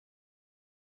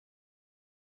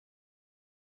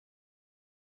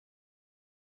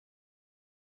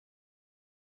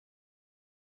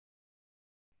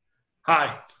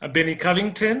Hi, I'm Bennie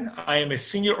Covington. I am a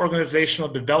senior organizational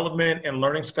development and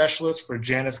learning specialist for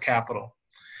Janus Capital.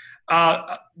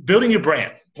 Building your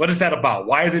brand, what is that about?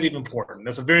 Why is it even important?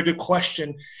 That's a very good question.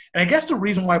 And I guess the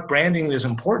reason why branding is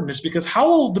important is because how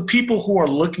will the people who are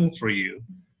looking for you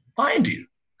find you?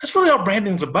 That's really what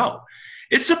branding is about.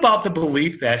 It's about the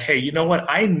belief that, hey, you know what?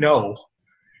 I know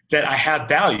that I have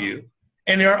value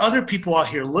and there are other people out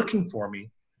here looking for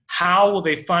me. How will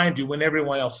they find you when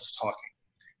everyone else is talking?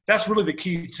 That's really the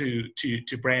key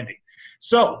to branding.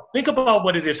 So think about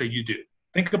what it is that you do.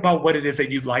 Think about what it is that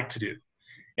you'd like to do.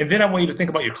 And then I want you to think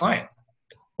about your client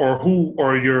or who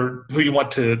you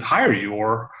want to hire you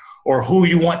or who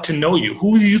you want to know you.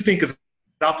 Who do you think is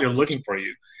out there looking for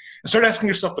you? And start asking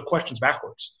yourself the questions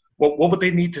backwards. What would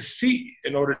they need to see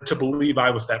in order to believe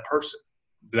I was that person?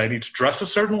 Did I need to dress a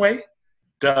certain way?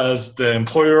 Does the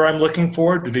employer I'm looking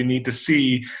for, do they need to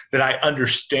see that I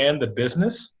understand the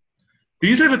business?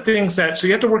 These are the things so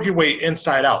you have to work your way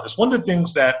inside out. It's one of the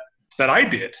things that I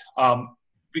did,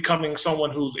 becoming someone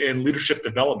who's in leadership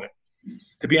development.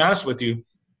 To be honest with you,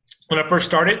 when I first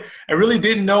started, I really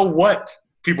didn't know what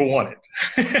people wanted.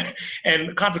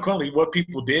 And consequently, what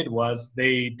people did was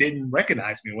they didn't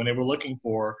recognize me when they were looking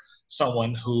for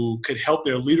someone who could help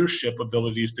their leadership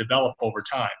abilities develop over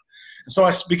time. And so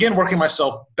I began working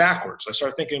myself backwards. I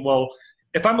started thinking, well,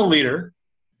 if I'm a leader,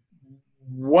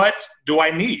 what do I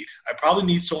need? I probably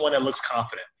need someone that looks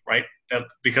confident, right?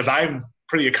 Because I'm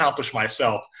pretty accomplished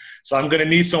myself. So I'm going to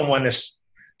need someone that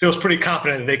feels pretty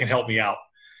confident that they can help me out.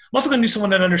 I'm also going to need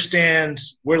someone that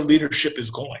understands where leadership is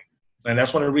going. And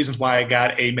that's one of the reasons why I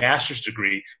got a master's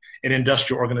degree in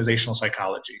industrial organizational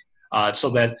psychology,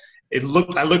 so that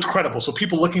I looked credible. So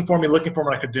people looking for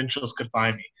my credentials could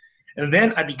find me. And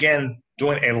then I began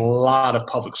doing a lot of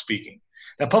public speaking.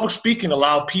 Now, public speaking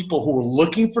allowed people who were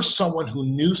looking for someone who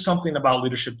knew something about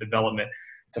leadership development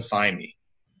to find me.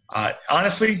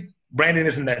 Honestly, branding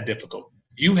isn't that difficult.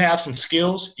 You have some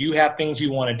skills, you have things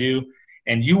you want to do,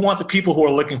 and you want the people who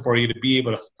are looking for you to be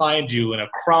able to find you in a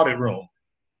crowded room.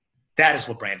 That is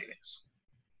what branding is.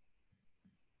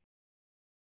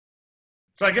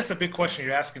 So I guess the big question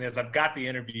you're asking is, I've got the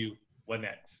interview, what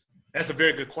next? That's a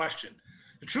very good question.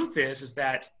 The truth is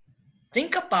that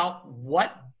think about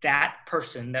what that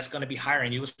person that's going to be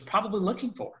hiring you is probably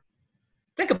looking for.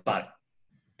 Think about it.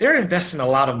 They're investing a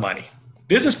lot of money.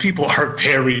 Business people are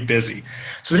very busy.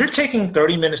 So they're taking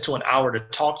 30 minutes to an hour to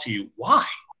talk to you. Why?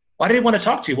 Why do they want to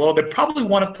talk to you? Well, they probably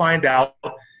want to find out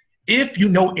if you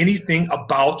know anything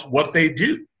about what they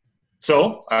do.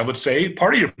 So I would say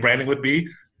part of your branding would be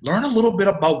learn a little bit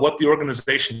about what the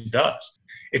organization does.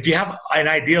 If you have an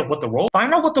idea of what the role,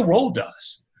 find out what the role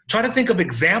does. Try to think of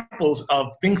examples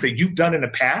of things that you've done in the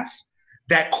past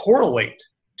that correlate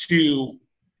to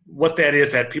what that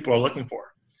is that people are looking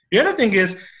for. The other thing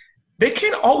is they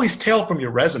can't always tell from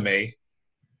your resume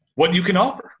what you can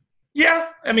offer. Yeah,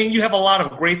 I mean, you have a lot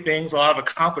of great things, a lot of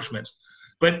accomplishments,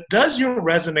 but does your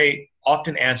resume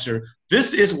often answer,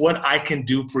 this is what I can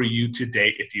do for you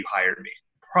today if you hire me?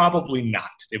 Probably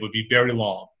not. It would be very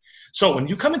long. So when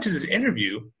you come into this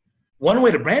interview, one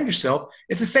way to brand yourself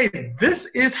is to say, this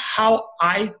is how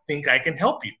I think I can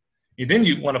help you. And then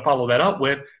you want to follow that up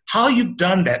with how you've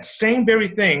done that same very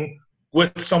thing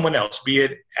with someone else, be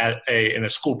it in a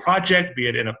school project, be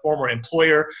it in a former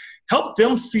employer. Help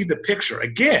them see the picture.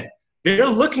 Again, they're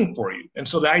looking for you. And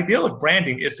so the idea of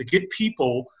branding is to get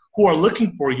people who are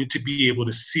looking for you to be able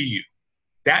to see you.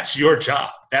 That's your job.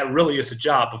 That really is the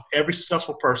job of every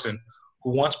successful person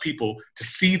who wants people to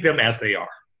see them as they are.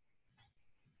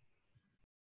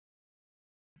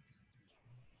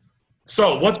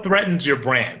 So what threatens your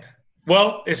brand?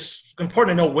 Well, it's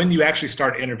important to know when you actually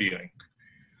start interviewing.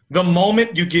 The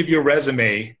moment you give your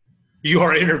resume, you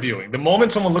are interviewing. The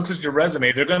moment someone looks at your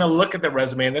resume, they're going to look at the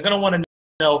resume and they're going to want to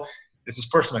know, is this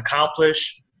person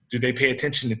accomplished? Do they pay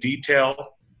attention to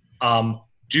detail?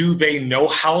 Do they know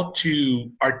how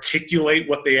to articulate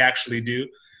what they actually do?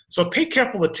 So pay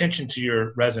careful attention to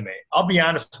your resume. I'll be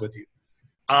honest with you.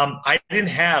 I didn't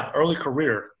have early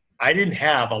career. I didn't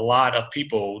have a lot of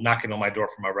people knocking on my door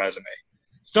for my resume.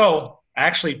 So I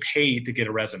actually paid to get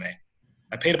a resume.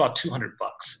 I paid about $200.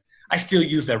 I still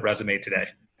use that resume today.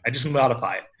 I just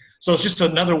modify it. So it's just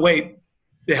another way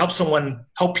to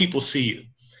help people see you.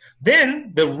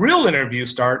 Then the real interview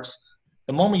starts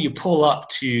the moment you pull up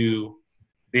to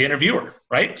the interviewer,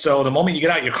 right? So the moment you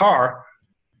get out your car,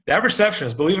 that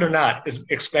receptionist, believe it or not, is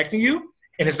expecting you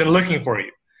and has been looking for you.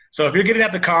 So if you're getting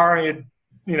out the car and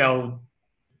you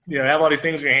have all these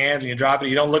things in your hands and you drop it,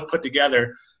 you don't look put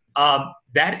together,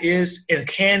 it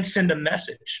can send a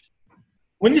message.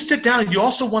 When you sit down, you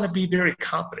also want to be very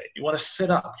confident. You want to sit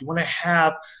up. You want to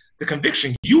have the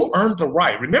conviction. You earned the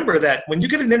right. Remember that when you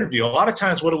get an interview, a lot of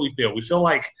times, what do we feel? We feel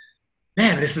like,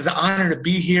 man, this is an honor to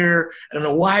be here. I don't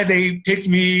know why they picked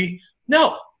me.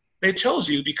 No, they chose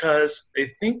you because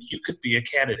they think you could be a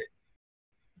candidate.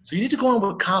 So you need to go in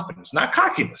with confidence, not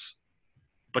cockiness,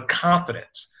 but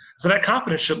confidence. So that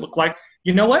confidence should look like,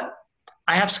 you know what?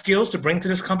 I have skills to bring to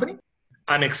this company.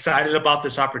 I'm excited about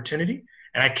this opportunity,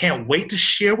 and I can't wait to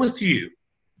share with you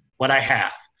what I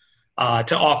have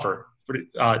to offer.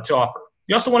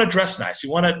 You also want to dress nice. You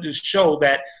want to show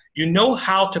that you know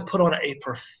how to put on a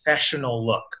professional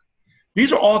look.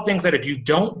 These are all things that if you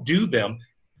don't do them,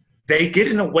 they get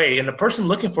in the way, and the person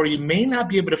looking for you may not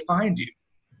be able to find you.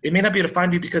 They may not be able to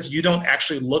find you because you don't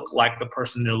actually look like the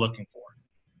person they're looking for.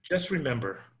 Just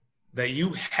remember that you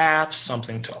have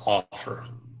something to offer.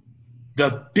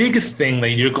 The biggest thing that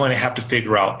you're going to have to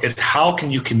figure out is how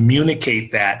can you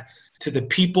communicate that to the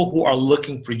people who are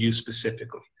looking for you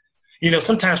specifically. You know,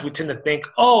 sometimes we tend to think,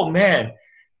 oh man,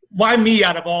 why me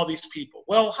out of all these people?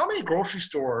 Well, how many grocery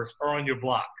stores are on your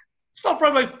block? It's about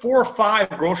probably like 4 or 5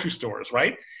 grocery stores,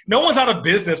 right? No one's out of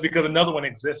business because another one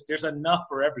exists. There's enough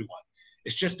for everyone.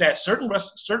 It's just that certain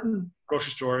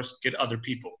grocery stores get other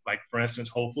people. Like, for instance,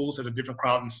 Whole Foods has a different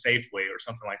crowd than Safeway or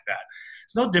something like that.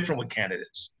 It's no different with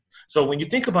candidates. So when you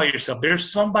think about yourself,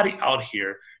 there's somebody out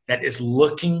here that is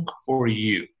looking for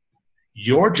you.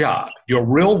 Your job, your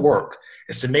real work,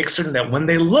 is to make certain that when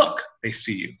they look, they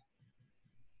see you.